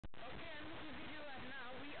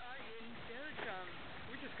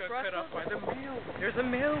got cut off by the mail. There's a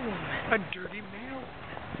mailwoman. A dirty mail.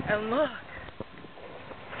 And look.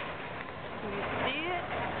 Can you see it?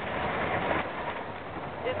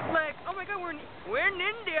 It's like, oh my God, we're in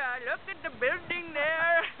India. Look at the building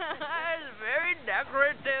there. It's very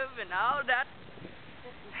decorative and all that.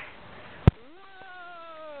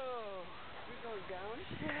 Whoa. We go down?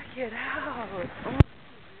 Check it out.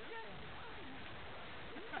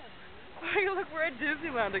 Oh, look, we're at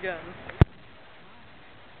Disneyland again.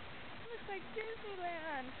 Looks like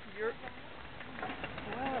Disneyland.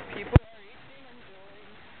 Wow, people are eating and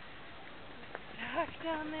enjoying. Duck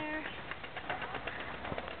down there.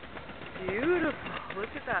 Beautiful.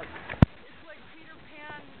 Look at that. It's like Peter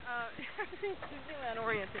Pan, everything's Disneyland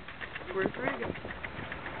oriented. Where's Regan?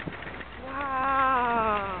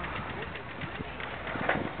 Wow.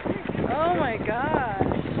 Oh my gosh.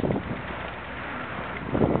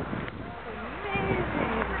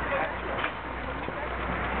 Amazing.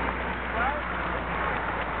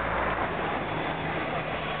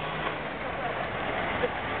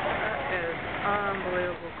 That is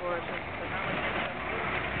unbelievable gorgeous.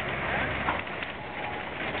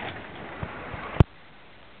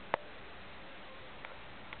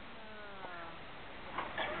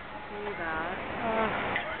 See that?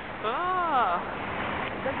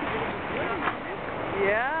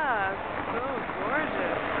 Yeah, it's so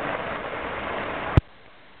gorgeous.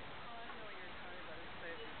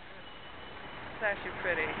 It's actually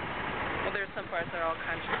pretty. Well, there's some parts that are all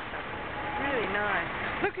country stuff. Really nice.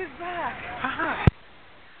 Look, his back. Hi.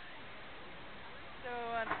 So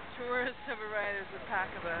on tours of a ride, there's a pack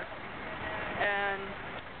of us, and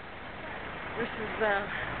this is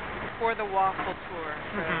before the waffle tour.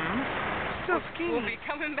 So we'll be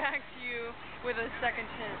coming back to you with a second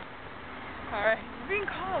chance. All right, we're being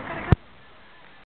called. Gotta go.